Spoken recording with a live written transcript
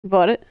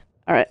Bought it?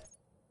 Alright.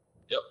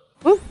 Yep.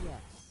 Woo.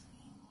 Yes.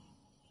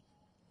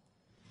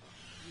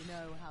 You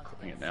know how to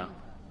Cooking get it now. silver,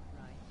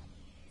 right?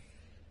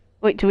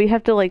 Wait, do we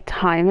have to, like,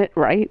 time it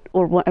right?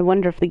 Or I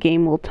wonder if the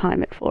game will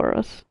time it for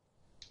us.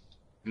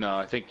 No,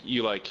 I think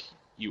you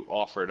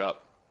offer it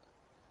up.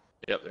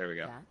 Yep, there we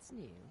go. That's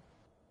new.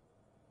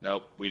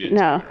 Nope, we didn't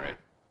No. time it right.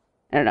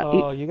 I don't know.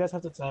 Oh, you guys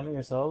have to time it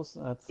yourselves?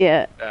 That's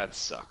Yeah. That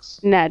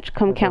sucks. Naj,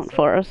 come That does count suck.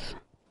 for us.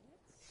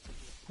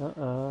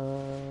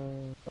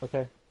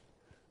 Okay.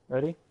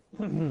 Ready?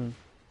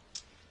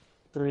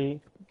 3,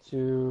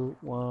 2,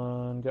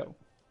 1, go.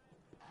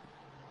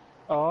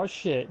 Oh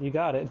shit, you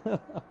got it.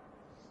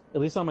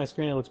 At least on my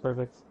screen it looks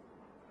perfect.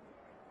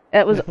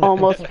 That was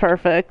almost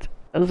perfect.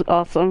 That was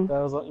awesome.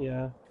 That was,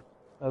 yeah,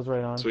 that was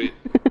right on. Sweet.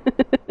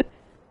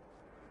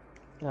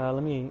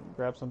 Let me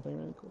grab something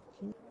really quick.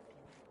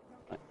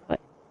 What?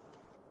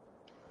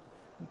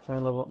 I'm trying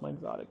to level up my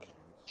exotic.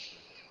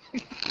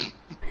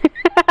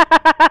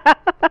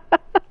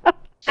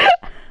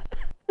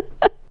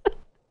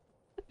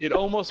 It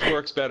almost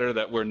works better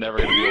that we're never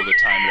going to be able to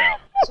time it out.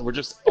 So we're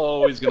just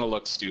always going to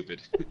look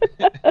stupid.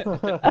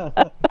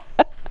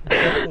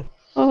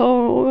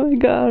 Oh my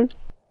god.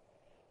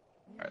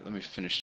 Alright, let me finish